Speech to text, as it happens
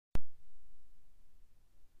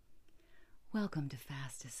Welcome to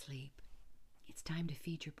Fast Asleep. It's time to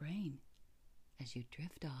feed your brain as you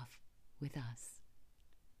drift off with us.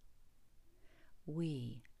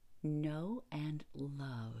 We know and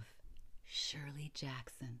love Shirley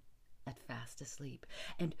Jackson at Fast Asleep,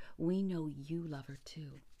 and we know you love her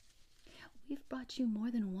too. We've brought you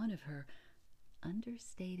more than one of her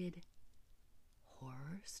understated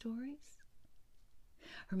horror stories.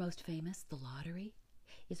 Her most famous, The Lottery,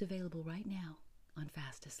 is available right now on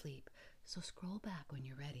Fast Asleep, so scroll back when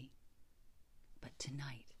you're ready. But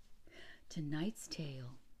tonight's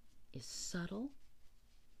tale is subtle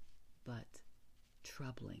but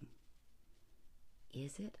troubling.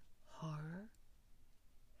 Is it horror?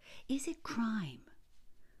 Is it crime?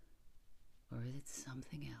 Or is it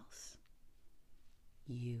something else?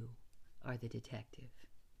 You are the detective.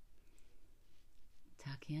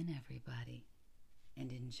 Tuck in, everybody,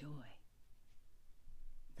 and enjoy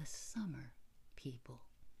the summer people.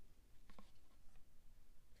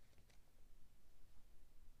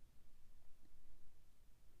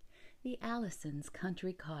 The Allisons'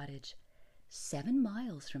 country cottage, 7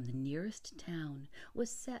 miles from the nearest town, was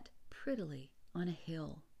set prettily on a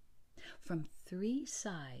hill. From 3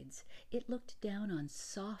 sides it looked down on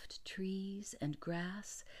soft trees and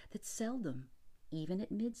grass that seldom, even at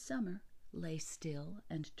midsummer, lay still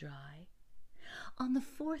and dry. On the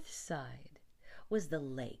 4th side was the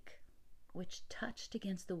lake, which, touched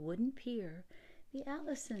against the wooden pier, the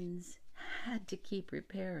Allisons had to keep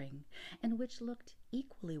repairing, and which looked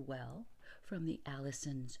equally well from the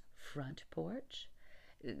Allisons' front porch,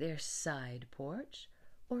 their side porch,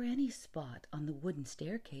 or any spot on the wooden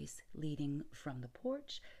staircase leading from the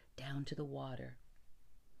porch down to the water.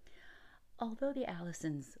 Although the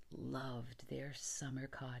Allisons loved their summer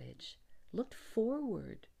cottage, looked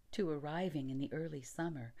forward to arriving in the early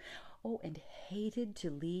summer, and hated to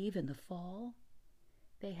leave in the fall,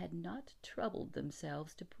 they had not troubled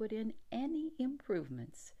themselves to put in any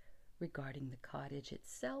improvements regarding the cottage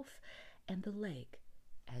itself and the lake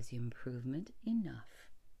as improvement enough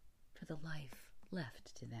for the life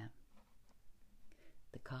left to them.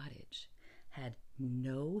 The cottage had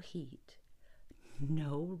no heat,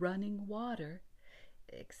 no running water,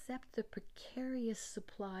 except the precarious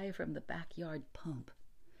supply from the backyard pump,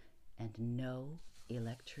 and no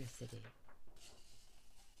electricity.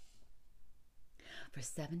 For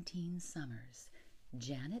 17 summers,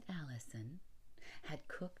 Janet Allison had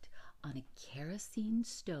cooked on a kerosene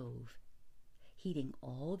stove, heating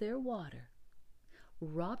all their water.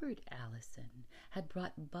 Robert Allison had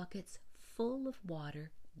brought buckets full of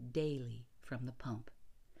water daily from the pump,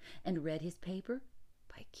 and read his paper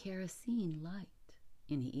by kerosene light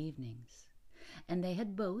in the evenings. And they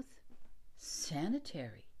had both,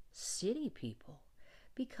 sanitary city people,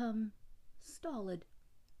 become stolid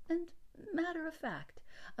and matter-of-fact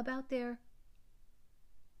about their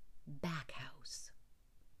back house.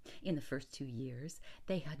 In the first 2 years,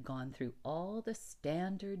 they had gone through all the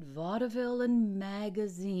standard vaudeville and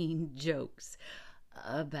magazine jokes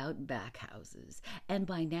about back houses, and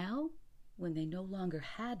by now, when they no longer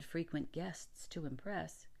had frequent guests to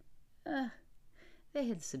impress, they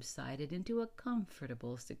had subsided into a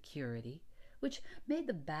comfortable security, which made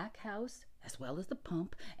the back house, as well as the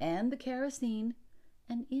pump and the kerosene,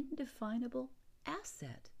 an indefinable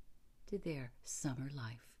asset to their summer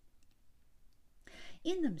life.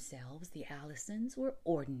 In themselves, the Allisons were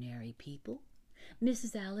ordinary people.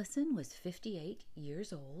 Mrs. Allison was 58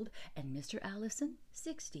 years old, and Mr. Allison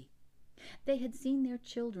 60. They had seen their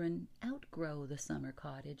children outgrow the summer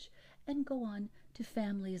cottage and go on to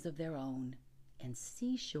families of their own and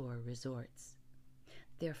seashore resorts.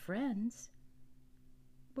 Their friends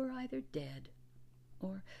were either dead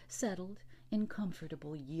or settled in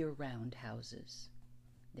comfortable year-round houses.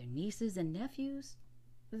 Their nieces and nephews,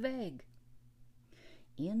 vague.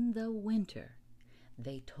 In the winter,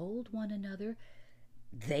 they told one another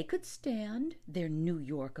they could stand their New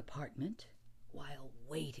York apartment while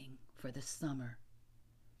waiting for the summer.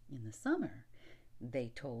 In the summer,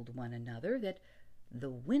 they told one another that the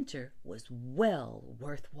winter was well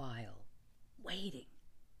worthwhile waiting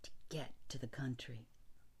to get to the country.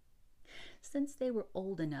 Since they were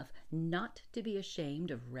old enough not to be ashamed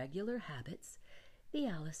of regular habits, the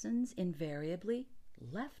Allisons invariably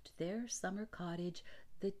left their summer cottage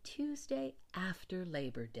the Tuesday after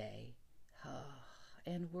Labor Day,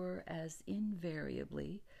 and were as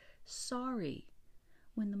invariably sorry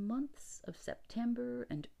when the months of September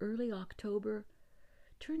and early October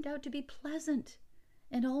turned out to be pleasant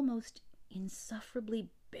and almost insufferably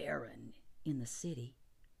barren in the city.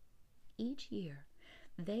 Each year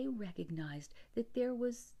they recognized that there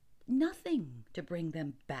was nothing to bring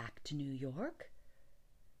them back to New York.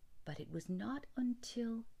 But it was not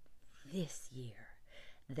until this year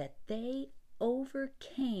that they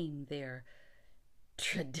overcame their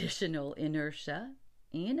traditional inertia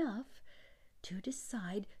enough to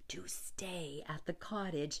decide to stay at the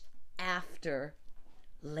cottage after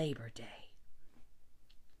Labor Day.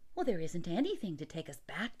 "Well, there isn't anything to take us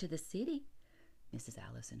back to the city," Mrs.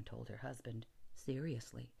 Allison told her husband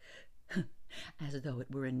seriously, as though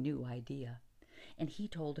it were a new idea. And he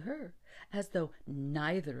told her, as though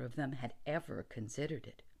neither of them had ever considered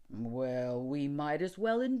it, "Well, we might as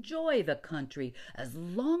well enjoy the country as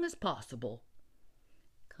long as possible."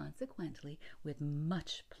 Consequently, with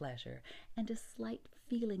much pleasure and a slight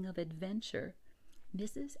feeling of adventure,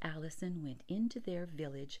 Mrs. Allison went into their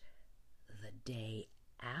village the day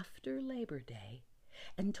after Labor Day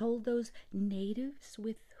and told those natives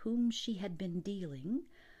with whom she had been dealing,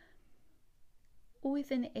 with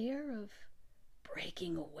an air of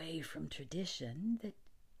breaking away from tradition, that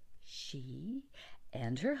she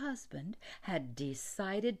and her husband had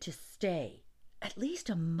decided to stay at least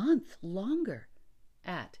a month longer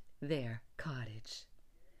at their cottage.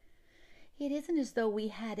 "It isn't as though we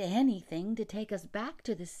had anything to take us back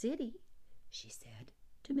to the city," she said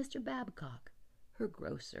to Mr. Babcock, her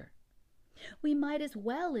grocer. "We might as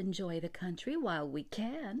well enjoy the country while we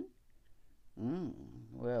can."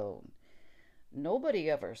 "Well, nobody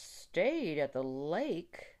ever stayed at the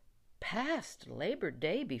lake past Labor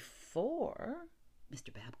Day before,"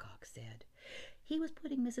 Mr. Babcock said. He was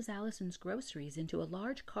putting Mrs. Allison's groceries into a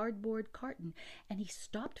large cardboard carton, and he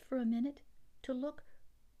stopped for a minute to look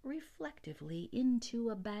reflectively into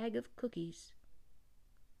a bag of cookies.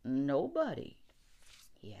 "Nobody,"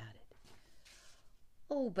 he added.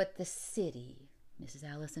 "Oh, but the city." Mrs.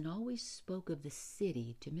 Allison always spoke of the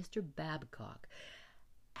city to Mr. Babcock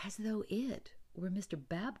as though it were Mr.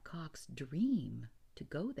 Babcock's dream to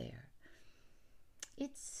go there.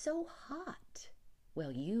 "It's so hot.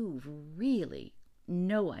 Well, you've really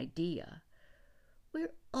no idea.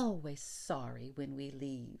 We're always sorry when we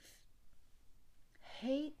leave."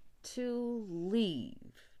 "Hate to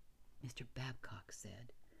leave," Mr. Babcock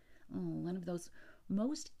said. One of those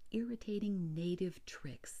most irritating native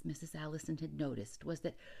tricks Mrs. Allison had noticed was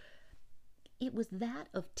that it was that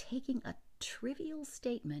of taking a trivial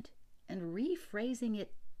statement and rephrasing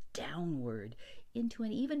it downward into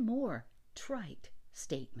an even more trite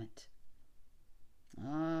statement.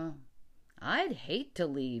 "I'd hate to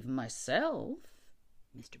leave myself,"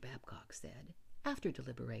 Mr. Babcock said, after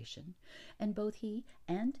deliberation, and both he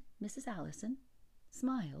and Mrs. Allison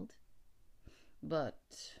smiled.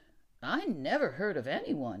 "But I never heard of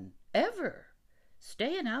anyone ever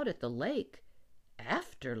staying out at the lake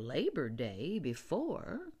after Labor Day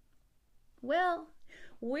before." "Well,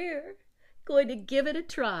 we're going to give it a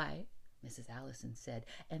try," Mrs. Allison said,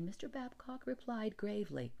 and Mr. Babcock replied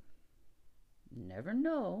gravely, "Never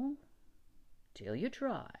know till you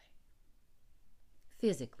try."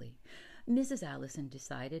 Physically, Mrs. Allison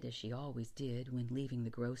decided, as she always did when leaving the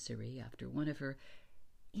grocery after one of her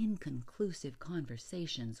inconclusive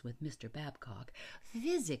conversations with Mr. Babcock,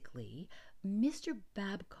 physically, Mr.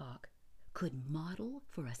 Babcock could model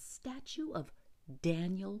for a statue of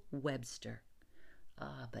Daniel Webster.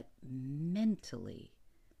 But mentally,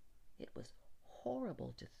 it was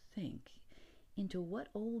horrible to think into what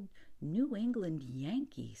old New England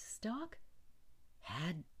Yankee stock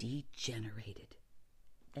had degenerated.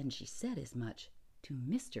 And she said as much to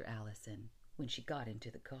Mr. Allison when she got into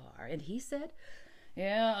the car, and he said,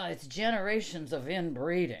 "Yeah, it's generations of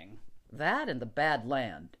inbreeding. That and the bad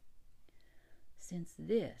land." Since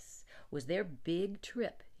this was their big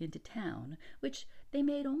trip into town, which they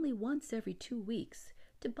made only once every 2 weeks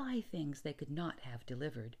to buy things they could not have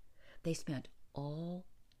delivered, they spent all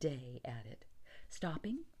day at it,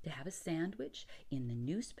 stopping to have a sandwich in the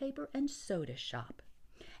newspaper and soda shop,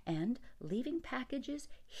 and leaving packages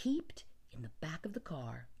heaped in the back of the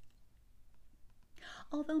car.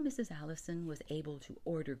 Although Mrs. Allison was able to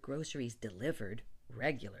order groceries delivered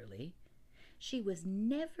regularly, she was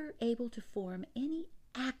never able to form any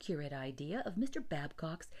accurate idea of Mr.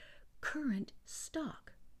 Babcock's current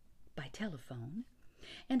stock by telephone,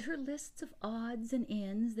 and her lists of odds and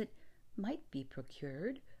ends that might be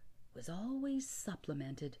procured was always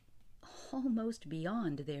supplemented, almost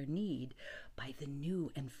beyond their need, by the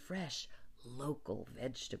new and fresh local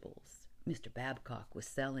vegetables Mr. Babcock was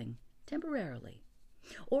selling temporarily,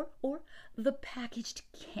 or the packaged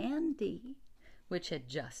candy which had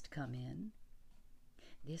just come in.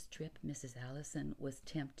 This trip Mrs. Allison was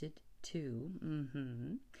tempted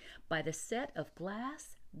too, by the set of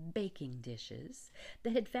glass baking dishes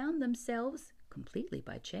that had found themselves, completely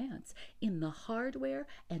by chance, in the hardware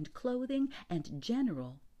and clothing and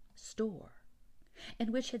general store,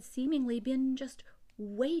 and which had seemingly been just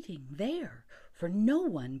waiting there for no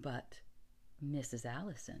one but Mrs.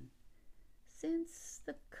 Allison, since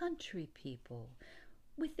the country people,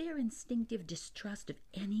 with their instinctive distrust of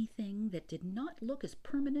anything that did not look as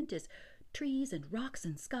permanent as trees and rocks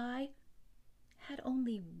and sky, had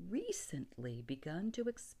only recently begun to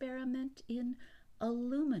experiment in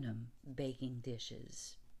aluminum baking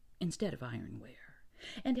dishes instead of ironware,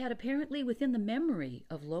 and had apparently, within the memory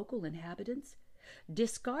of local inhabitants,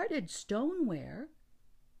 discarded stoneware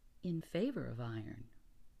in favor of iron.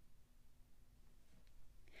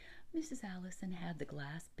 Mrs. Allison had the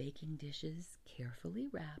glass baking dishes carefully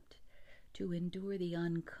wrapped to endure the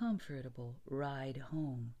uncomfortable ride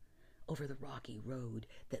home over the rocky road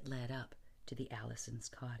that led up to the Allisons'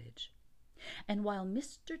 cottage. And while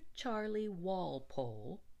Mr. Charlie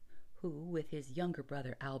Walpole, who with his younger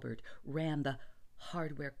brother Albert ran the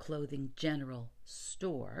hardware clothing general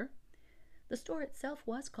store, the store itself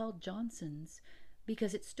was called Johnson's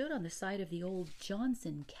because it stood on the site of the old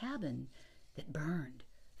Johnson cabin that burned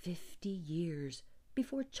 50 years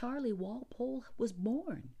before Charlie Walpole was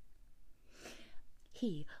born.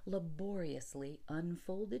 He laboriously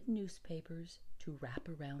unfolded newspapers to wrap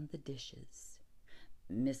around the dishes.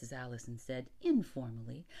 Mrs. Allison said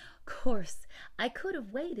informally, "Course, I could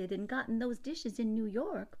have waited and gotten those dishes in New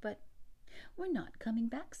York, but we're not coming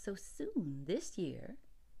back so soon this year."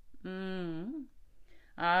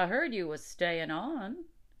 I heard you was staying on,"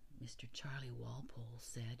 Mr. Charlie Walpole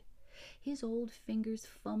said. His old fingers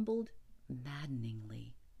fumbled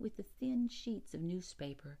maddeningly with the thin sheets of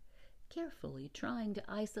newspaper, carefully trying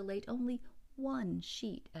to isolate only one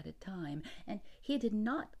sheet at a time, and he did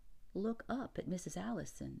not look up at Mrs.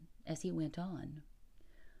 Allison as he went on.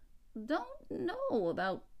 "Don't know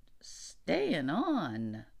about staying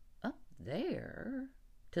on up there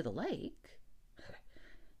to the lake.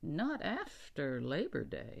 Not after Labor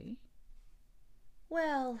Day."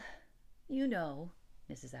 "Well, you know,"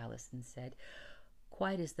 Mrs. Allison said,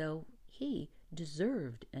 quite as though he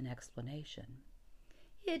deserved an explanation,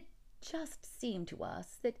 "it just seemed to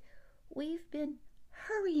us that we've been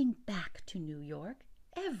hurrying back to New York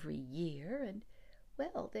every year, and,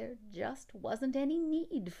 well, there just wasn't any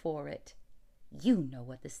need for it. You know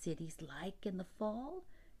what the city's like in the fall."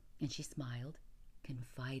 And she smiled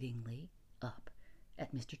confidingly up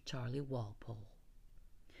at Mr. Charlie Walpole.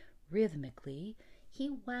 Rhythmically, he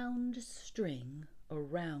wound string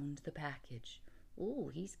around the package. "Oh,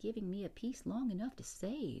 he's giving me a piece long enough to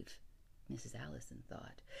save," Mrs. Allison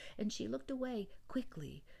thought, and she looked away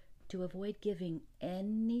quickly to avoid giving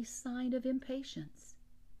any sign of impatience.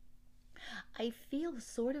 "I feel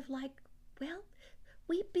sort of like, well,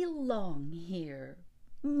 we belong here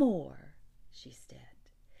more," she said,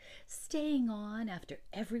 "staying on after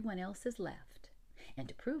everyone else has left." And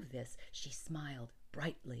to prove this, she smiled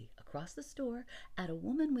brightly across the store at a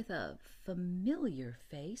woman with a familiar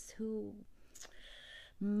face who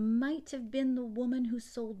might have been the woman who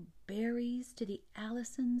sold berries to the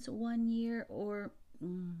Allisons one year, or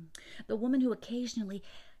the woman who occasionally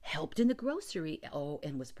helped in the grocery,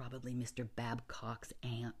 and was probably Mr. Babcock's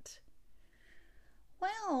aunt.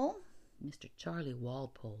 "Well," Mr. Charlie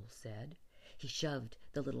Walpole said. He shoved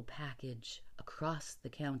the little package across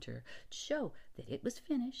the counter to show that it was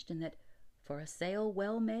finished and that for a sale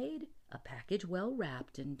well made, a package well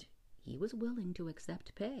wrapped, and he was willing to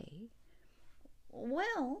accept pay.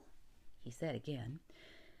 "Well," he said again,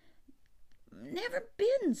 "never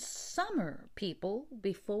been summer people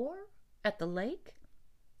before at the lake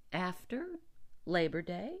after Labor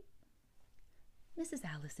Day?" Mrs.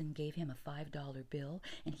 Allison gave him a $5 bill,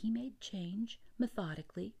 and he made change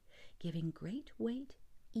methodically, giving great weight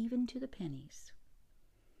even to the pennies.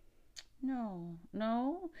 No,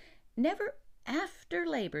 never after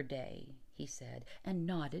Labor Day," he said, and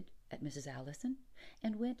nodded at Mrs. Allison,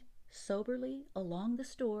 and went soberly along the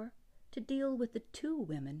store to deal with the two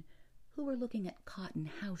women who were looking at cotton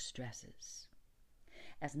house dresses.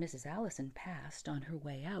 As Mrs. Allison passed on her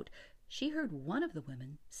way out, she heard one of the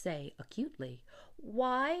women say acutely,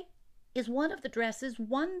 "Why is one of the dresses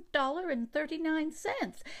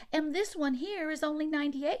 $1.39, and this one here is only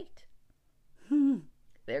 98?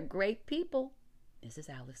 "They're great people," Mrs.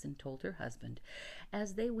 Allison told her husband,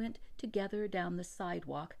 as they went together down the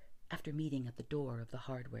sidewalk after meeting at the door of the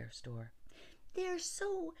hardware store. "They're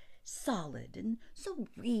so solid and so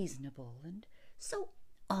reasonable and so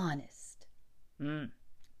honest."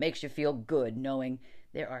 Makes you feel good knowing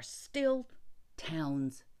there are still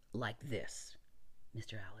towns like this,"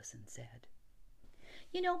 Mr. Allison said.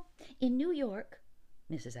 "You know, in New York,"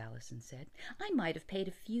 Mrs. Allison said, "I might have paid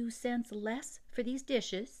a few cents less for these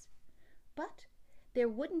dishes, but there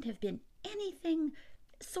wouldn't have been anything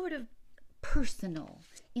sort of personal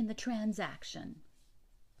in the transaction.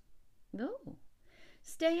 "Oh,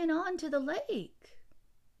 staying on to the lake?"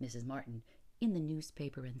 Mrs. Martin, in the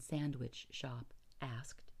newspaper and sandwich shop,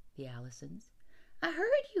 asked the Allisons. "I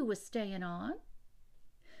heard you was staying on."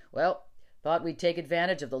 "Well, thought we'd take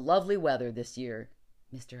advantage of the lovely weather this year,"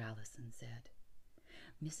 Mr. Allison said.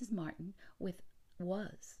 Mrs. Martin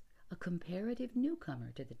was a comparative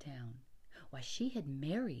newcomer to the town. Why, she had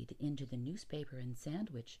married into the newspaper and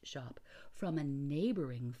sandwich shop from a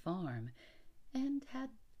neighboring farm and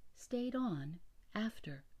had stayed on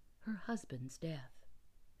after her husband's death.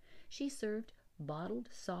 She served bottled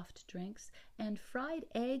soft drinks and fried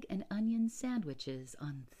egg and onion sandwiches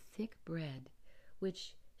on thick bread,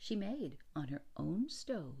 which she made on her own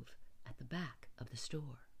stove at the back of the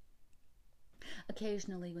store.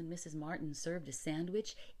 Occasionally, when Mrs. Martin served a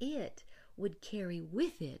sandwich, it would carry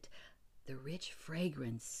with it the rich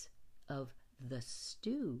fragrance of the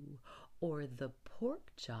stew or the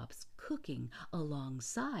pork chops cooking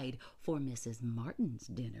alongside for Mrs. Martin's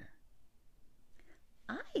dinner.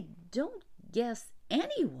 "I don't guess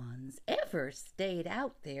anyone's ever stayed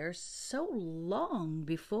out there so long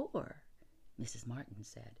before," Mrs. Martin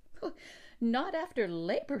said. "Not after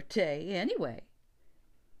Labor Day, anyway."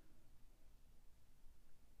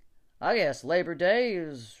 "I guess Labor Day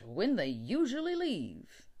is when they usually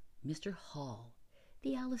leave," Mr. Hall,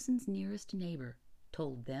 the Allisons' nearest neighbor,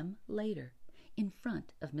 told them later, in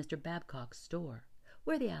front of Mr. Babcock's store,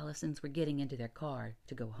 where the Allisons were getting into their car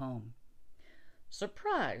to go home.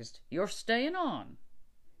 "Surprised you're staying on."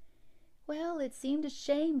 "Well, it seemed a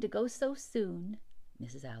shame to go so soon,"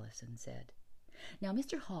 Mrs. Allison said. Now,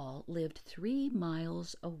 Mr. Hall lived 3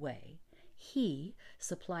 miles away. He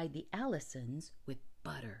supplied the Allisons with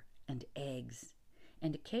butter and eggs,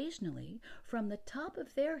 and occasionally, from the top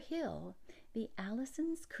of their hill, the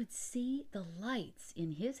Allisons could see the lights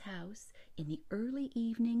in his house in the early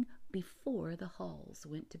evening before the Halls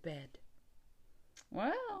went to bed.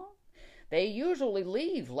 "Well, they usually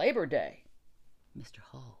leave Labor Day," Mr.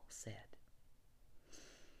 Hall said.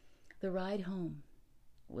 The ride home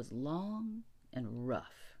was long and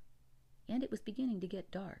rough, and it was beginning to get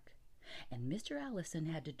dark, and Mr. Allison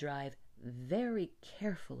had to drive very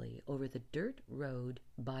carefully over the dirt road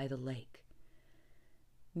by the lake.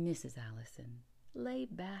 Mrs. Allison lay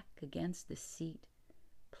back against the seat,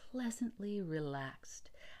 pleasantly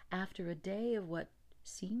relaxed after a day of what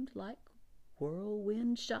seemed like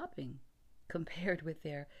whirlwind shopping compared with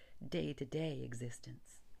their day-to-day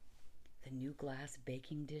existence. The new glass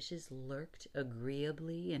baking dishes lurked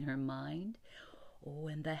agreeably in her mind. Oh,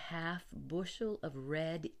 and the half-bushel of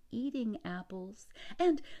red eating apples,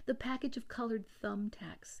 and the package of colored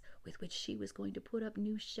thumbtacks with which she was going to put up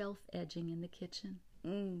new shelf edging in the kitchen.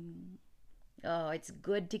 "Oh, it's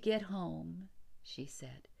good to get home," she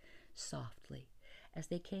said softly as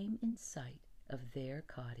they came in sight of their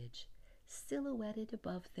cottage, silhouetted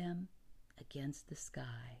above them against the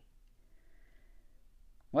sky.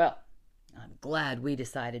 "Well, I'm glad we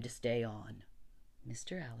decided to stay on,"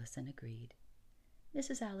 Mr. Allison agreed.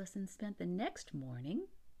 Mrs. Allison spent the next morning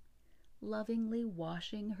lovingly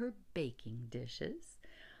washing her baking dishes,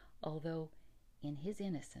 although in his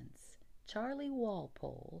innocence Charlie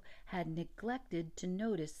Walpole had neglected to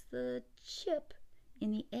notice the chip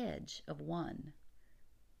in the edge of one.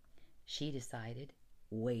 She decided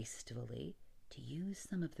wastefully to use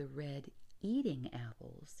some of the red eating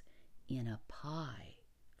apples in a pie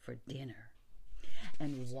for dinner.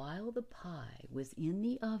 And while the pie was in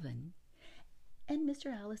the oven and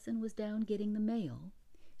Mr. Allison was down getting the mail,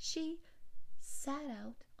 she sat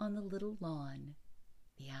out on the little lawn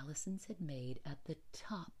the Allisons had made at the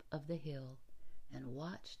top of the hill and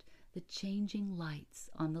watched the changing lights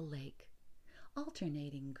on the lake,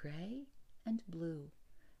 alternating gray and blue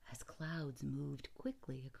as clouds moved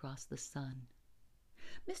quickly across the sun.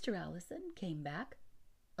 Mr. Allison came back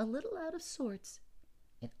a little out of sorts.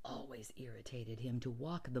 It always irritated him to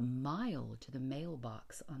walk the mile to the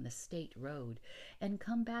mailbox on the state road and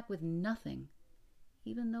come back with nothing,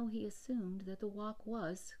 even though he assumed that the walk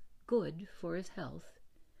was good for his health.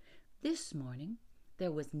 This morning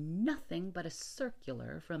there was nothing but a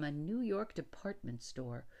circular from a New York department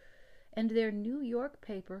store and their New York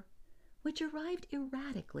paper, which arrived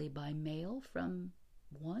erratically by mail from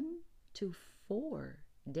 1 to 4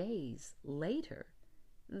 days later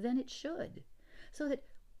than it should, so that,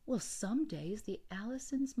 well, some days the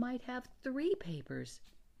Allisons might have 3 papers,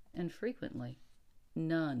 and frequently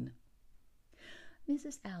none.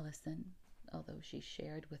 Mrs. Allison, although she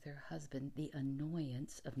shared with her husband the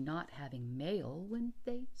annoyance of not having mail when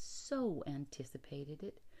they so anticipated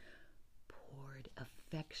it, poured pored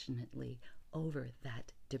affectionately over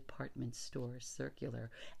that department store circular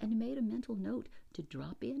and made a mental note to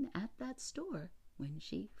drop in at that store when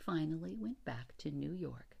she finally went back to New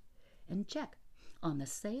York and check on the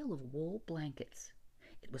sale of wool blankets.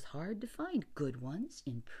 It was hard to find good ones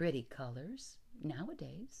in pretty colors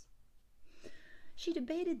nowadays. She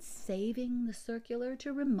debated saving the circular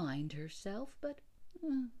to remind herself, but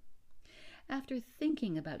after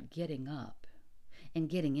thinking about getting up and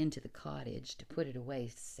getting into the cottage to put it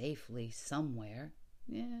away safely somewhere,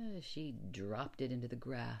 she dropped it into the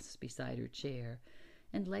grass beside her chair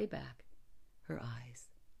and lay back, her eyes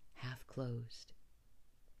half closed.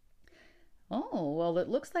 "Oh, well, it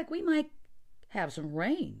looks like we might have some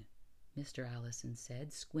rain," Mr. Allison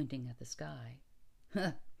said, squinting at the sky.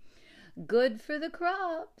 "Good for the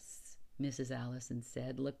crops," Mrs. Allison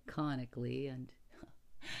said laconically, and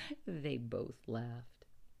they both laughed.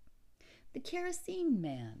 The kerosene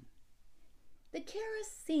man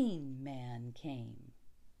came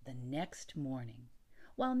the next morning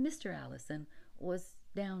while Mr. Allison was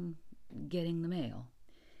down getting the mail.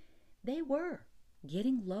 They were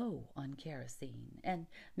getting low on kerosene, and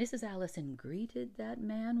Mrs. Allison greeted that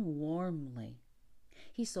man warmly.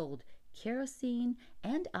 He sold kerosene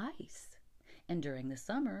and ice, and during the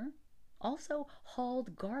summer also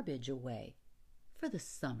hauled garbage away for the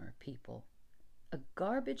summer people. A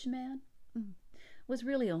garbage man was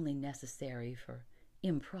really only necessary for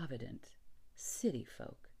improvident city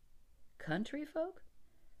folk. Country folk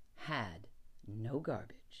had no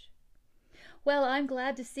garbage. "Well, I'm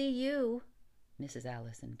glad to see you," Mrs.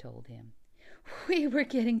 Allison told him. "We were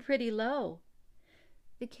getting pretty low."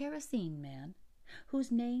 The kerosene man,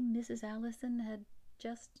 whose name Mrs. Allison had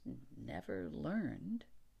just never learned,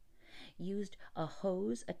 used a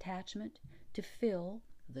hose attachment to fill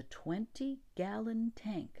the 20-gallon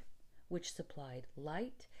tank which supplied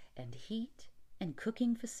light and heat and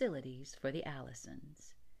cooking facilities for the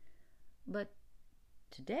Allisons. But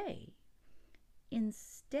today,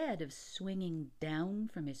 instead of swinging down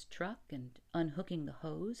from his truck and unhooking the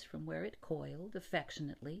hose from where it coiled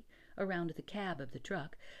affectionately around the cab of the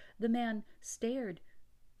truck, the man stared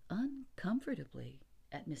uncomfortably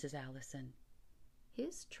at Mrs. Allison,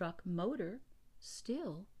 his truck motor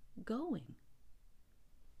still going.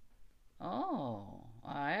 "Oh,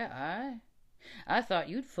 I thought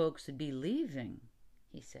you'd folks would be leaving,"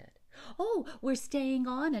 he said. "Oh, we're staying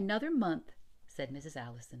on another month," said Mrs.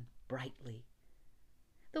 Allison brightly.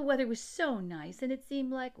 "The weather was so nice, and it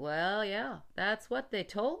seemed like—" "Well, yeah, that's what they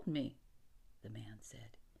told me," the man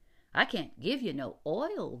said. "I can't give you no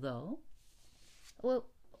oil, though."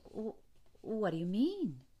 "Well, what do you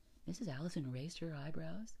mean?" Mrs. Allison raised her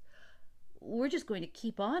eyebrows. "We're just going to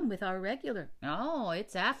keep on with our regular—" "Oh,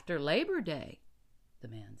 it's after Labor Day," the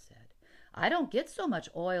man said. "I don't get so much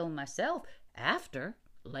oil myself after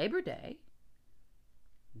Labor Day."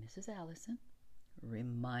 Mrs. Allison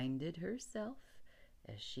reminded herself,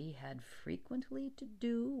 as she had frequently to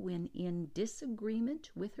do when in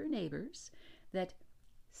disagreement with her neighbors, that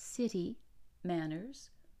city manners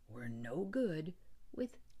were no good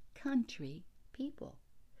with country people.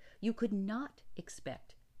 You could not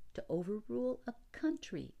expect to overrule a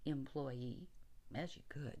country employee as you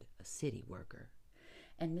could a city worker.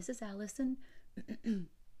 And Mrs. Allison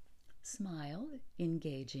smiled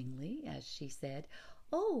engagingly as she said,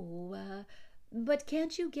 "Oh, but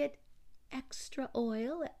can't you get extra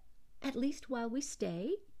oil, at least while we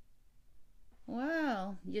stay?"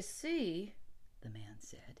 "Well, you see," the man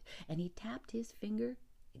said, and he tapped his finger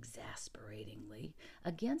exasperatingly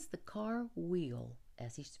against the car wheel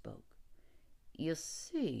as he spoke. "You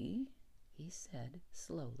see," he said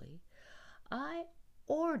slowly, "I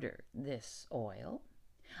order this oil.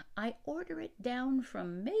 I order it down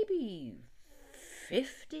from maybe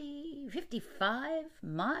 55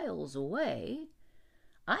 miles away.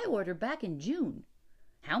 I order back in June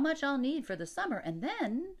how much I'll need for the summer, and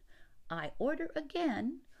then I order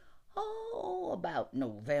again, about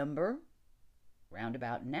November. Round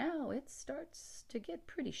about now, it starts to get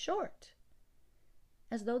pretty short."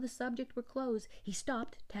 As though the subject were closed, he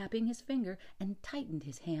stopped tapping his finger and tightened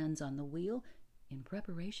his hands on the wheel in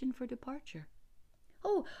preparation for departure.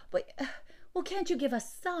 "Oh, but, can't you give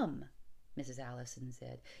us some?" Mrs. Allison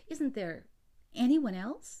said. "Isn't there anyone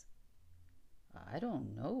else?" "I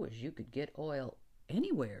don't know as you could get oil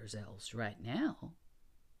anywheres else right now,"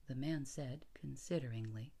 the man said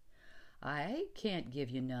consideringly. "I can't give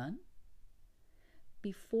you none."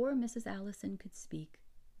 Before Mrs. Allison could speak,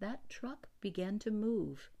 that truck began to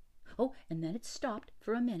move. And then it stopped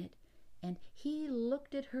for a minute, and he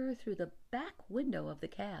looked at her through the back window of the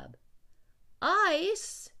cab.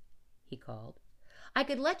 "Ice!" he called. I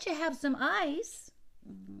could let you have some ice.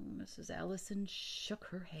 Mrs. Allison shook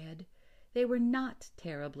her head. They were not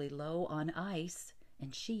terribly low on ice,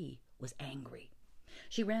 and she was angry.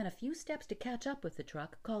 She ran a few steps to catch up with the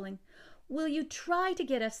truck, calling, "Will you try to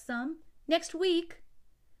get us some next week?"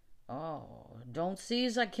 "Oh, don't see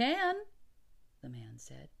as I can," the man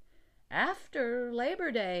said. "After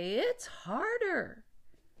Labor Day, it's harder."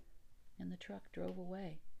 And the truck drove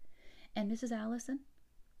away, and Mrs. Allison,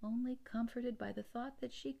 only comforted by the thought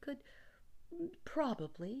that she could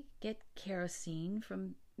probably get kerosene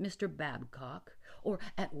from Mr. Babcock, or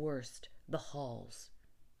at worst the Halls,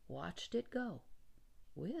 watched it go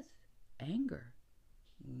with anger.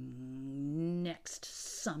 "Next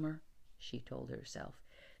summer," she told herself.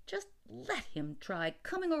 "Just let him try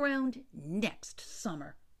coming around next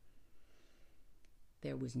summer."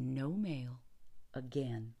 There was no mail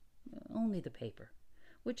again, only the paper,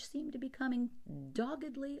 which seemed to be coming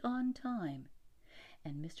doggedly on time,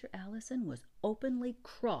 and Mr. Allison was openly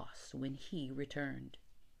cross when he returned.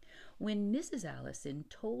 When Mrs. Allison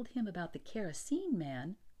told him about the kerosene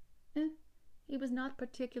man, he was not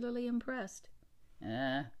particularly impressed.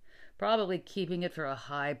 Probably keeping it for a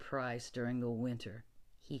high price during the winter,"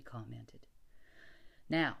 he commented.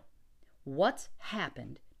 "Now, what's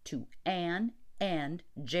happened to Anne and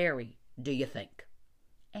Jerry, do you think?"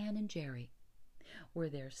 Anne and Jerry were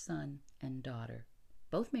their son and daughter,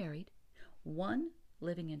 both married, one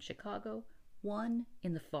living in Chicago, one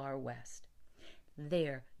in the far West.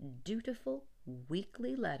 Their dutiful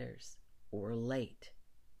weekly letters were late.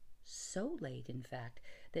 So late, in fact,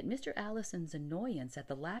 that Mr. Allison's annoyance at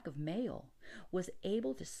the lack of mail was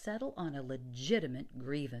able to settle on a legitimate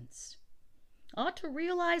grievance. "Ought to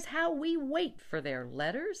realize how we wait for their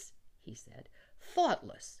letters," he said.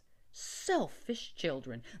 "Thoughtless, selfish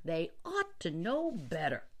children. They ought to know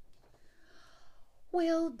better."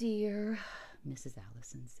 "Well, dear," Mrs.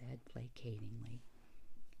 Allison said placatingly.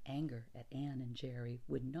 Anger at Anne and Jerry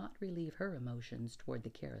would not relieve her emotions toward the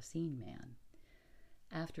kerosene man.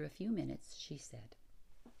 After a few minutes, she said,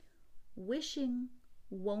 "Wishing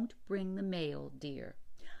won't bring the mail, dear.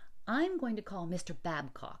 I'm going to call Mr.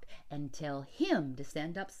 Babcock and tell him to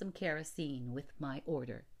send up some kerosene with my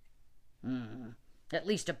order." At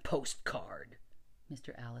least a postcard,"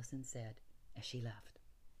 Mr. Allison said as she left.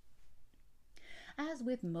 As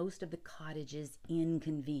with most of the cottage's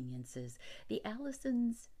inconveniences, the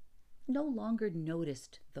Allisons no longer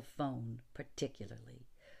noticed the phone particularly,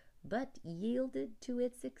 but yielded to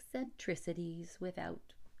its eccentricities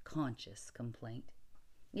without conscious complaint.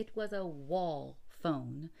 It was a wall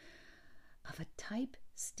phone of a type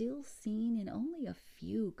still seen in only a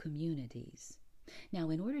few communities. Now,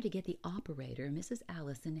 in order to get the operator, Mrs.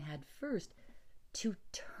 Allison had first to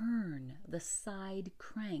turn the side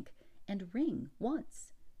crank and ring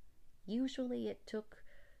once. Usually it took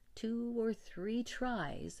 2 or 3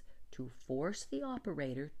 tries to force the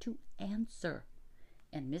operator to answer,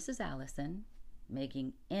 and Mrs. Allison,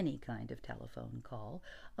 making any kind of telephone call,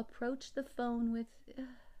 approached the phone with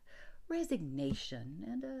resignation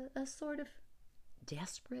and a sort of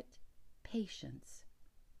desperate patience.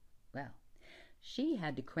 Well, she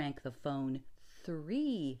had to crank the phone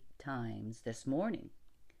 3 times this morning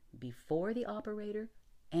before the operator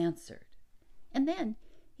answered, and then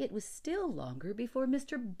it was still longer before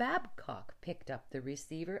Mr. Babcock picked up the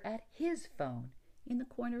receiver at his phone in the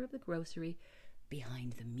corner of the grocery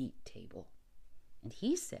behind the meat table. And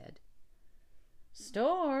he said,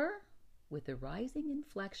 "Store," with a rising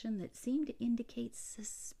inflection that seemed to indicate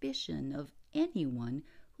suspicion of anyone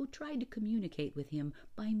who tried to communicate with him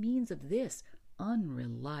by means of this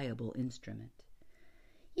unreliable instrument.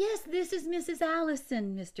 "Yes, this is Mrs.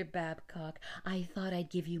 Allison, Mr. Babcock. I thought I'd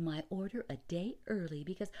give you my order a day early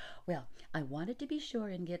because, well, I wanted to be sure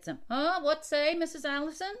and get some—" What say, Mrs.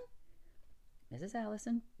 Allison?" Mrs.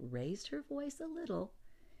 Allison raised her voice a little.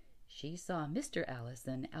 She saw Mr.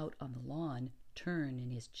 Allison out on the lawn turn in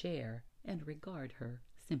his chair and regard her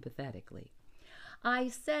sympathetically. "I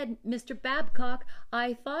said, Mr. Babcock,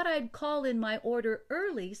 I thought I'd call in my order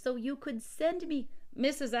early so you could send me—"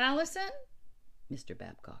 "Mrs. Allison," Mr.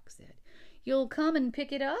 Babcock said, "you'll come and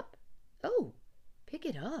pick it up?" "Oh, pick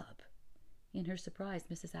it up?" In her surprise,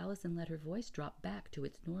 Mrs. Allison let her voice drop back to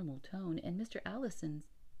its normal tone, and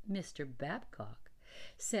Mr. Babcock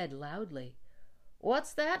said loudly,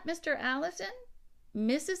 "What's that, Mr. Allison?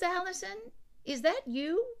 Mrs. Allison? Is that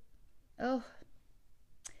you?" "Oh,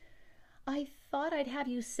 I thought I'd have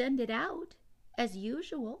you send it out, as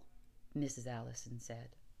usual," Mrs. Allison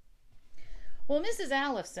said. "Well, Mrs.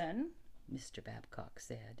 Allison," Mr. Babcock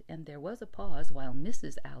said, and there was a pause while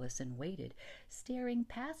Mrs. Allison waited, staring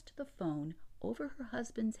past the phone over her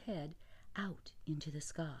husband's head out into the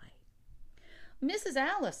sky. "Mrs.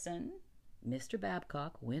 Allison," Mr.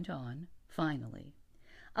 Babcock went on, finally,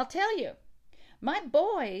 "I'll tell you, my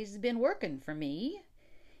boy's been working for me.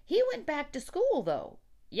 He went back to school, though,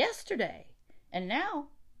 yesterday, and now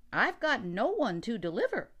I've got no one to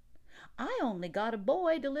deliver. I only got a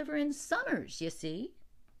boy delivering summers, you see."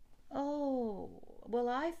 "Oh, well,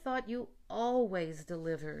 I thought you always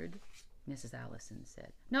delivered," Mrs. Allison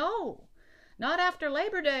said. "No, not after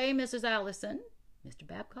Labor Day, Mrs. Allison," Mr.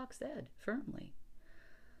 Babcock said firmly.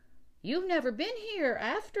 "You've never been here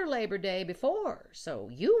after Labor Day before, so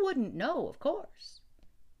you wouldn't know, of course."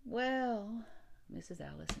 "Well," Mrs.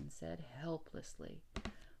 Allison said helplessly.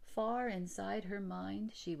 Far inside her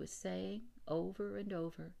mind she was saying over and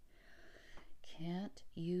over, "Can't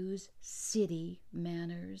use city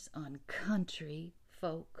manners on country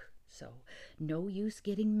folk, so no use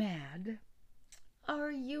getting mad."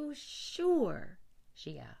 "Are you sure?"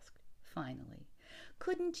 she asked finally.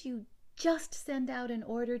 "Couldn't you just send out an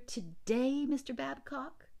order today, Mr.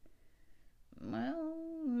 Babcock?"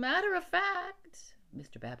 "Well, matter of fact,"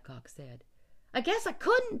 Mr. Babcock said, "I guess I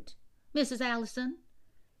couldn't, Mrs. Allison."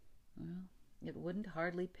 Well, it wouldn't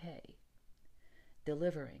hardly pay.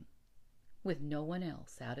 Delivering, with no one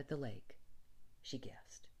else out at the lake, she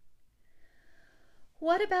guessed.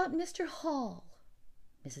 "What about Mr. Hall?"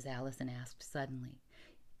 Mrs. Allison asked suddenly.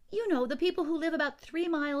 "You know, the people who live about 3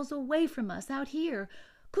 miles away from us out here.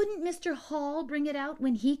 Couldn't Mr. Hall bring it out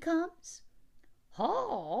when he comes?"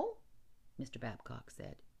 "Hall?" Mr. Babcock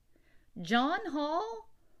said. "John Hall?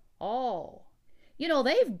 Oh, you know,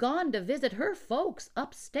 they've gone to visit her folks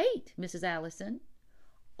upstate, Mrs. Allison."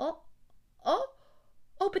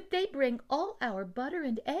 Oh, but they bring all our butter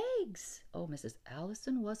and eggs." Oh, Mrs.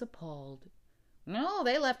 Allison was appalled. "No,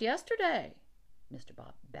 they left yesterday," Mr.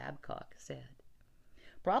 Babcock said.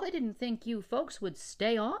 "Probably didn't think you folks would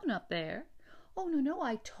stay on up there." "Oh, no,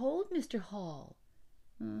 I told Mr. Hall,"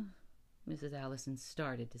 Mrs. Allison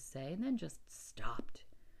started to say, and then just stopped.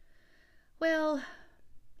 "Well,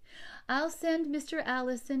 I'll send Mr.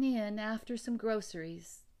 Allison in after some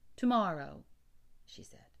groceries tomorrow," she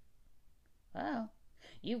said. "Well,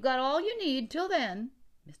 you've got all you need till then,"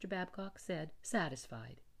 Mr. Babcock said,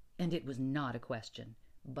 satisfied. And it was not a question,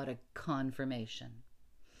 but a confirmation.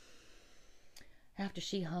 After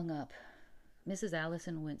she hung up, Mrs.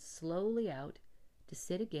 Allison went slowly out to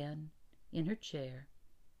sit again in her chair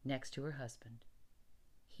next to her husband.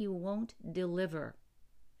 "He won't deliver,"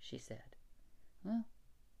 she said. "Well,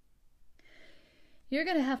 you're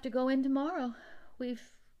going to have to go in tomorrow.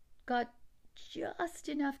 We've got just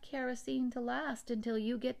enough kerosene to last until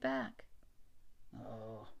you get back."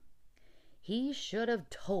 "Oh, he should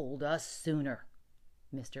have told us sooner,"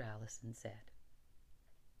 Mr. Allison said.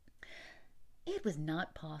 It was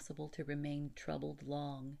not possible to remain troubled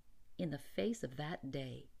long in the face of that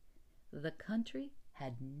day. The country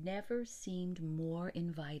had never seemed more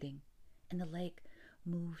inviting, and the lake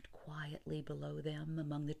moved quietly below them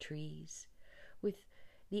among the trees, with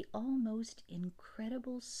the almost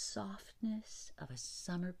incredible softness of a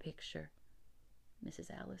summer picture.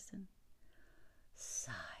 Mrs. Allison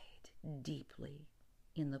sighed deeply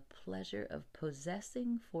in the pleasure of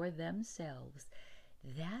possessing for themselves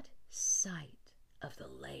that sight of the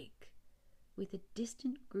lake, with the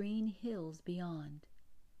distant green hills beyond,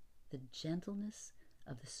 the gentleness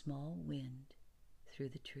of the small wind through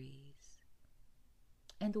the trees.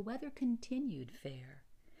 And the weather continued fair,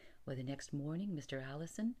 where the next morning Mr.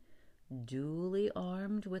 Allison, duly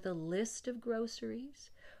armed with a list of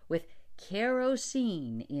groceries, with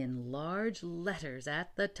kerosene in large letters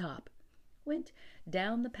at the top, went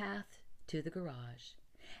down the path to the garage,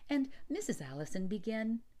 and Mrs. Allison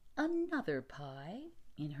began another pie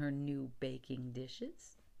in her new baking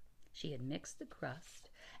dishes. She had mixed the crust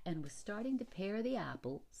and was starting to pare the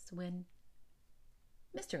apples when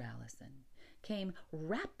Mr. Allison came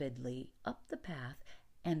rapidly up the path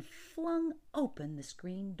and flung open the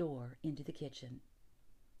screen door into the kitchen.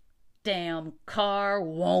 "Damn car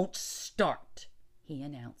won't start," he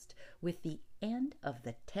announced, with the end of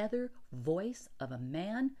the tether voice of a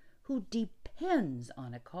man who depends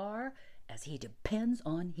on a car as he depends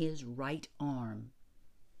on his right arm.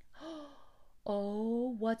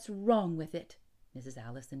 "Oh, what's wrong with it?" Mrs.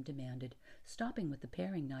 Allison demanded, stopping with the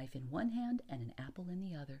paring knife in one hand and an apple in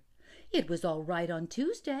the other. "It was all right on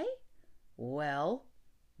Tuesday." "Well,"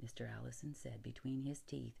 Mr. Allison said between his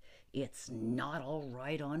teeth, "it's not all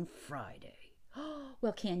right on Friday."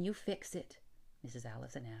 "Well, can you fix it?" Mrs.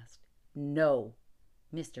 Allison asked. "No,"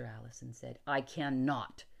 Mr. Allison said, "I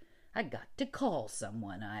cannot. I got to call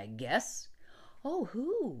someone, I guess." "Oh,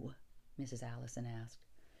 who?" Mrs. Allison asked.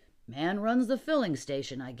 "Man runs the filling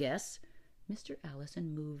station, I guess. Mr.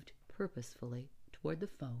 Allison moved purposefully toward the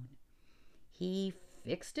phone. "He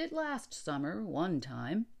fixed it last summer, one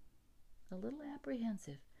time." A little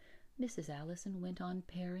apprehensive, Mrs. Allison went on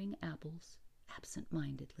paring apples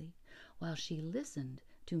absent-mindedly while she listened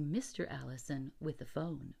to Mr. Allison with the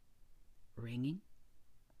phone. Ringing,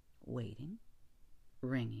 waiting,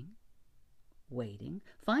 ringing, waiting,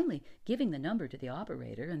 finally giving the number to the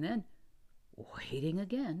operator, and then waiting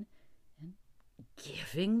again, and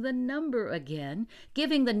giving the number again,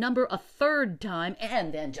 giving the number a third time,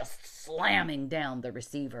 and then just slamming down the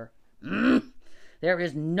receiver. "There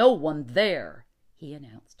is no one there," he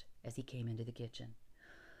announced as he came into the kitchen.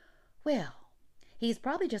 "Well, he's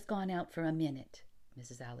probably just gone out for a minute,"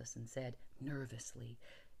 Mrs. Allison said nervously.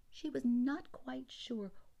 She was not quite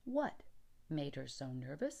sure what made her so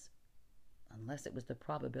nervous, unless it was the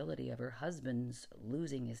probability of her husband's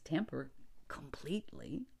losing his temper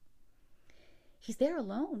completely. "He's there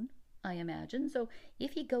alone, I imagine, so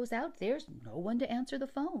if he goes out, there's no one to answer the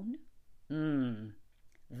phone."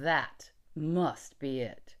 That must be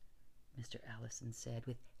it," Mr. Allison said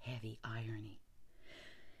with heavy irony.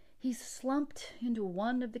 He slumped into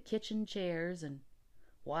one of the kitchen chairs and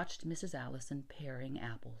watched Mrs. Allison paring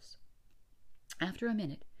apples. After a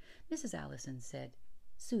minute, Mrs. Allison said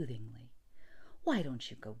soothingly, "Why don't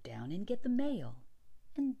you go down and get the mail,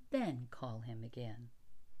 and then call him again?"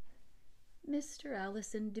 Mr.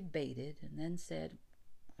 Allison debated and then said,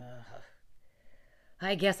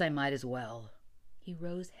 "I guess I might as well." He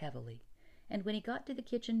rose heavily, and when he got to the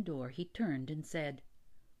kitchen door, he turned and said,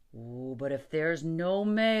 "But if there's no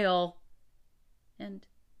mail," and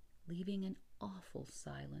leaving an awful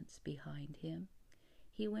silence behind him,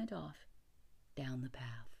 he went off down the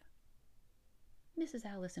path. Mrs.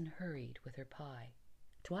 Allison hurried with her pie.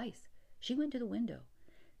 Twice she went to the window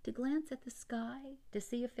to glance at the sky to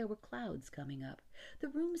see if there were clouds coming up. The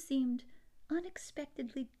room seemed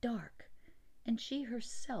unexpectedly dark, and she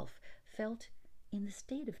herself felt in the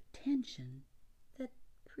state of tension that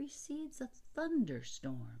precedes a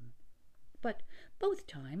thunderstorm. But both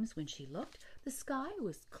times when she looked, the sky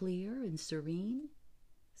was clear and serene,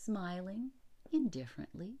 smiling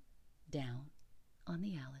indifferently down on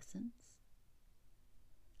the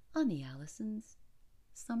Allisons'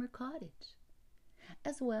 summer cottage,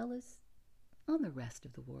 as well as on the rest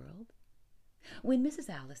of the world. When Mrs.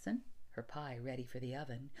 Allison, her pie ready for the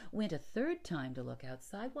oven, went a third time to look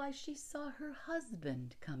outside, why, she saw her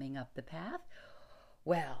husband coming up the path.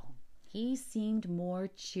 Well, he seemed more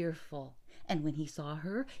cheerful, and when he saw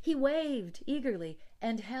her, he waved eagerly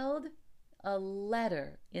and held a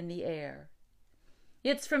letter in the air.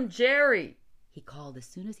 "It's from Jerry," he called as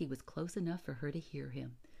soon as he was close enough for her to hear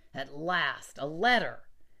him. "At last, a letter."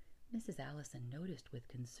 Mrs. Allison noticed with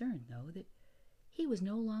concern, though, that he was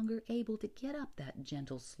no longer able to get up that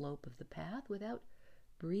gentle slope of the path without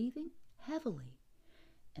breathing heavily.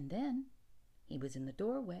 And then he was in the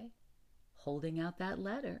doorway, holding out that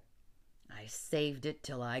letter. "I saved it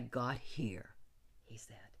till I got here," he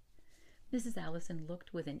said. Mrs. Allison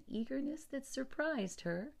looked with an eagerness that surprised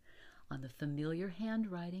her on the familiar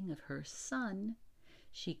handwriting of her son.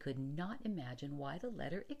 She could not imagine why the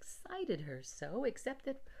letter excited her so, except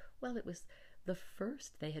that, well, it was the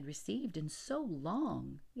first they had received in so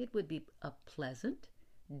long. It would be a pleasant,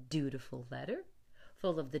 dutiful letter,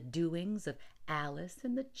 full of the doings of Alice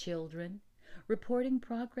and the children, reporting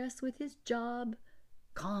progress with his job,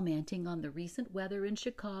 commenting on the recent weather in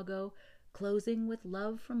Chicago, closing with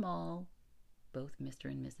love from all. Both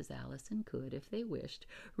Mr. and Mrs. Allison could, if they wished,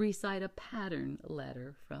 recite a pattern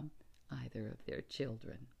letter from either of their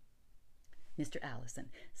children. Mr.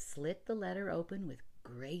 Allison slit the letter open with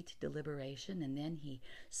great deliberation, and then he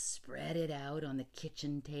spread it out on the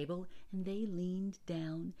kitchen table, and they leaned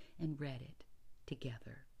down and read it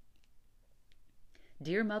together.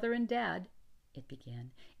 "Dear Mother and Dad," it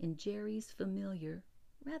began, in Jerry's familiar,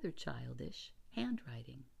 rather childish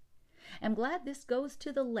handwriting. "Am glad this goes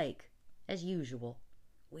to the lake, as usual.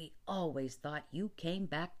 We always thought you came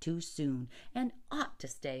back too soon and ought to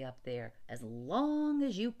stay up there as long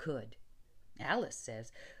as you could. Alice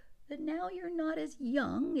says that now you're not as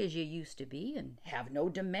young as you used to be and have no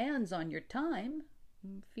demands on your time,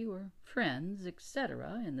 fewer friends,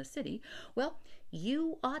 etc. in the city. Well,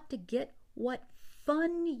 you ought to get what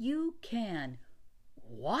fun you can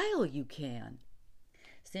while you can.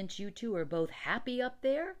 Since you two are both happy up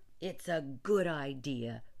there, it's a good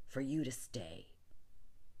idea for you to stay."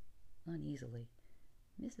 Uneasily,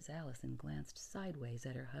 Mrs. Allison glanced sideways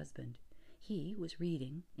at her husband. He was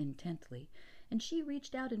reading intently, and she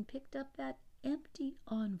reached out and picked up that empty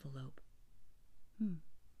envelope.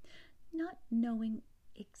 Not knowing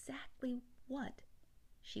exactly what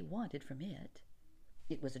she wanted from it.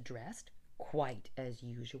 It was addressed, quite as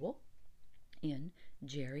usual, in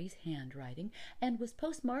Jerry's handwriting, and was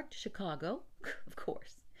postmarked Chicago. Of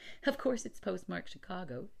course it's postmarked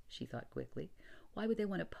Chicago, she thought quickly. Why would they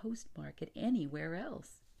want to postmark it anywhere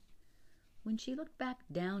else? When she looked back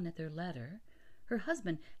down at their letter, her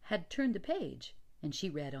husband had turned the page, and she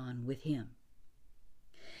read on with him.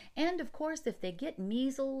 And of course, if they get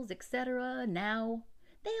measles, etc., now,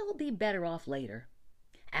 they'll be better off later.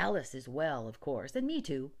 Alice is well, of course, and me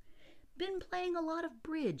too. Been playing a lot of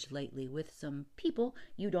bridge lately with some people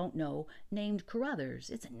you don't know named Carruthers.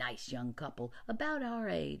 It's a nice young couple, about our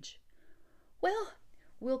age. Well,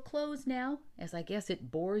 we'll close now, as I guess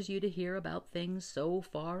it bores you to hear about things so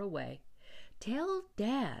far away. Tell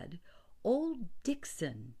Dad old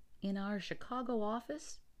Dixon in our Chicago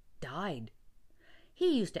office died.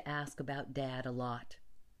 He used to ask about Dad a lot.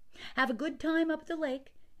 Have a good time up at the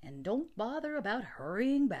lake, and don't bother about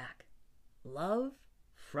hurrying back. Love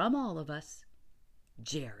from all of us,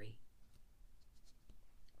 Jerry.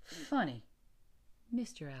 Funny,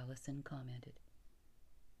 Mr. Allison commented.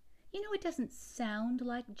 You know, it doesn't sound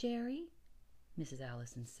like Jerry, Mrs.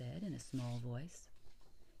 Allison said in a small voice.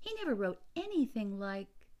 He never wrote anything like...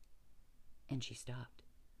 And she stopped.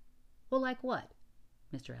 Well, like what?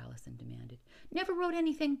 Mr. Allison demanded. Never wrote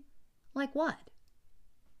anything like what?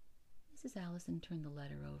 Mrs. Allison turned the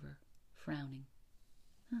letter over, frowning.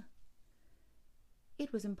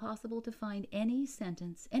 It was impossible to find any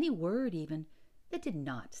sentence, any word even, that did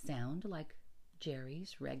not sound like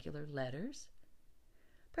Jerry's regular letters.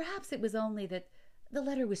 Perhaps it was only that the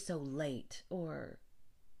letter was so late, or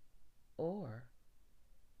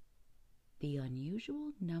the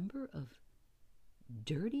unusual number of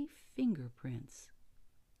dirty fingerprints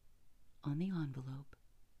on the envelope.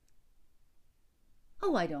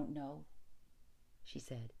 Oh, I don't know, she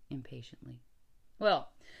said impatiently. Well,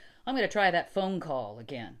 I'm going to try that phone call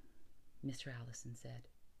again, Mr. Allison said.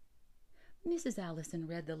 Mrs. Allison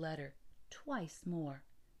read the letter twice more,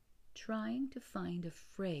 trying to find a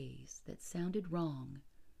phrase that sounded wrong.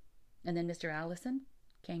 And then Mr. Allison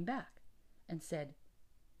came back and said,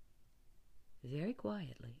 very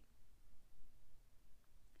quietly,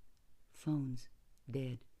 "Phone's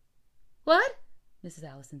dead." What? Mrs.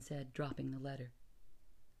 Allison said, dropping the letter.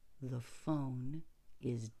 The phone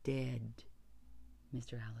is dead,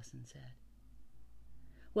 Mr. Allison said.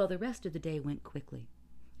 Well, the rest of the day went quickly.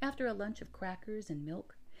 After a lunch of crackers and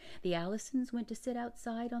milk, the Allisons went to sit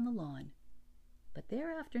outside on the lawn. But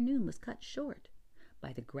their afternoon was cut short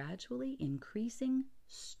by the gradually increasing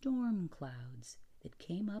storm clouds that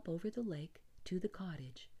came up over the lake to the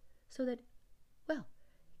cottage, so that, well,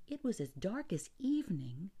 it was as dark as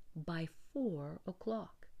evening by 4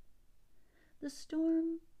 o'clock. The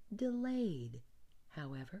storm delayed,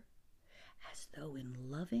 however, as though in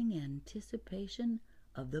loving anticipation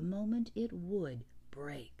of the moment it would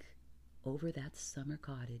break over that summer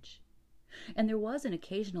cottage. And there was an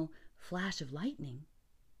occasional flash of lightning,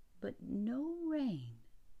 but no rain.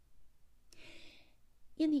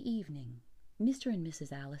 In the evening, Mr. and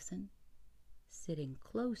Mrs. Allison, sitting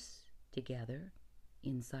close together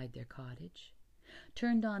inside their cottage,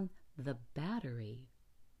 turned on the Battery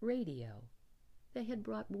radio they had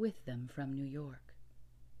brought with them from New York.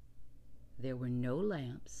 There were no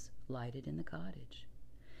lamps lighted in the cottage,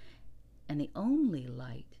 and the only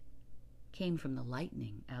light came from the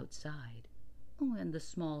lightning outside, and the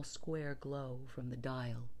small square glow from the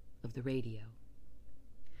dial of the radio.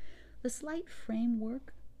 The slight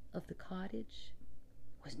framework of the cottage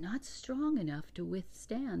was not strong enough to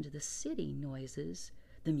withstand the city noises,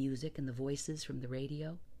 the music and the voices from the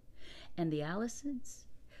radio, and the Allisons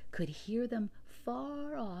could hear them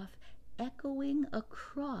far off, echoing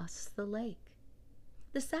across the lake.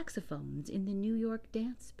 The saxophones in the New York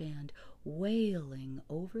dance band wailing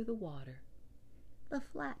over the water, the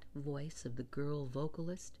flat voice of the girl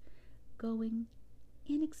vocalist going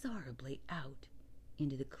inexorably out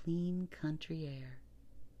into the clean country air.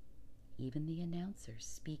 Even the announcer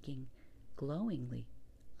speaking glowingly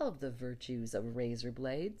of the virtues of razor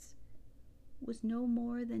blades was no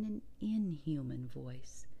more than an inhuman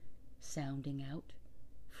voice sounding out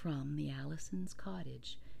from the Allisons'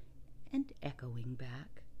 cottage and echoing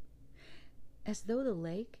back, as though the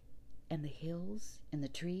lake and the hills and the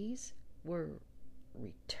trees were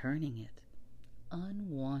returning it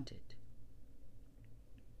unwanted.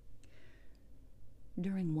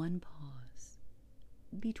 During one pause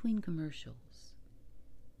between commercials,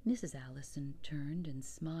 Mrs. Allison turned and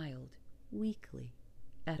smiled weakly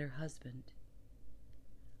at her husband.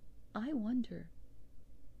 I wonder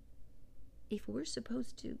if we're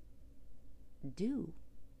supposed to do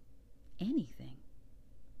anything,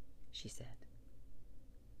 she said.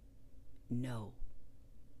 No,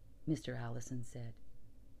 Mr. Allison said,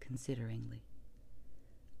 consideringly.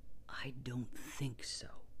 I don't think so.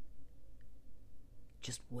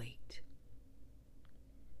 Just wait.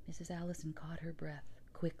 Mrs. Allison caught her breath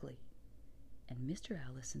quickly, and Mr.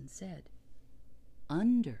 Allison said,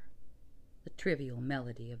 under the trivial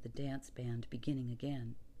melody of the dance band beginning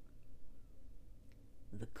again,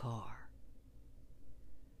 the car.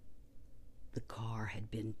 The car had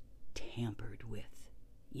been tampered with,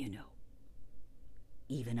 you know.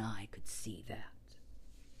 Even I could see that.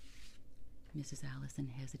 Mrs. Allison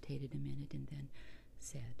hesitated a minute and then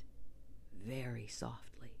said, very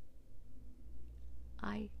softly,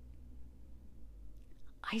 I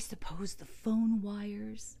suppose the phone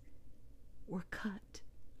wires were cut.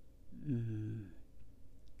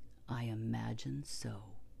 I imagine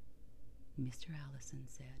so, Mr. Allison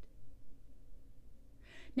said.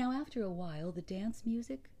 Now, after a while, the dance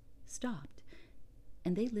music stopped,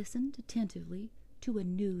 and they listened attentively to a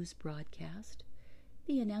news broadcast,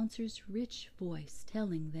 the announcer's rich voice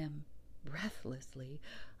telling them breathlessly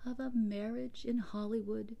of a marriage in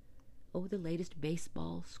Hollywood, the latest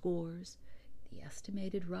baseball scores, the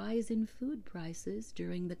estimated rise in food prices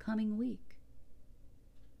during the coming week.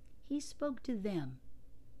 He spoke to them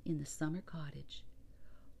in the summer cottage,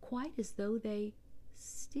 quite as though they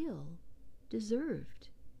still deserved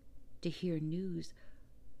to hear news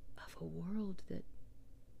of a world that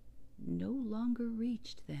no longer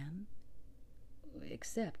reached them,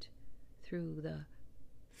 except through the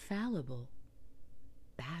fallible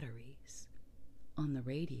batteries on the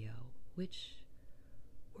radio, which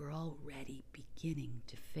were already beginning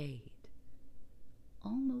to fade,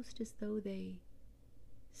 almost as though they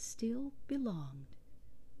still belonged,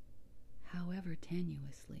 however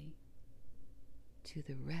tenuously, to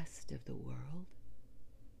the rest of the world.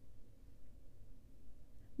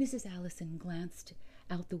 Mrs. Allison glanced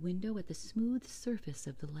out the window at the smooth surface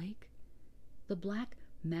of the lake, the black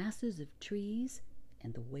masses of trees,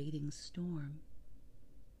 and the waiting storm.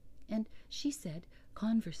 And she said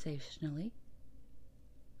conversationally,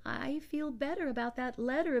 I feel better about that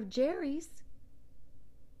letter of Jerry's.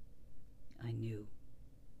 I knew,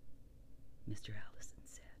 Mr. Allison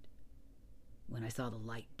said, when I saw the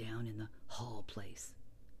light down in the Hall place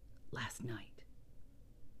last night.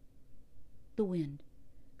 The wind,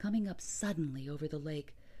 coming up suddenly over the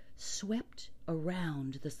lake, swept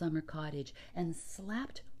around the summer cottage and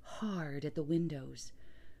slapped hard at the windows.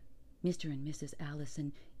 Mr. and Mrs.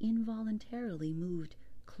 Allison involuntarily moved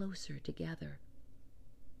closer together,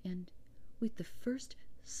 and with the first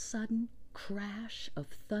sudden crash of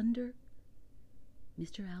thunder,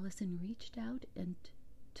 Mr. Allison reached out and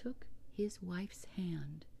took his wife's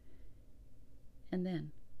hand. And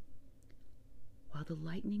then, while the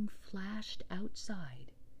lightning flashed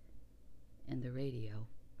outside and the radio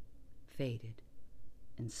faded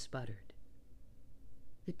and sputtered,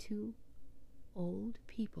 the two old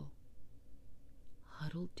people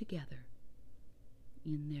huddled together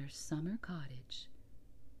in their summer cottage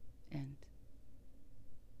and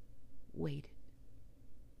waited.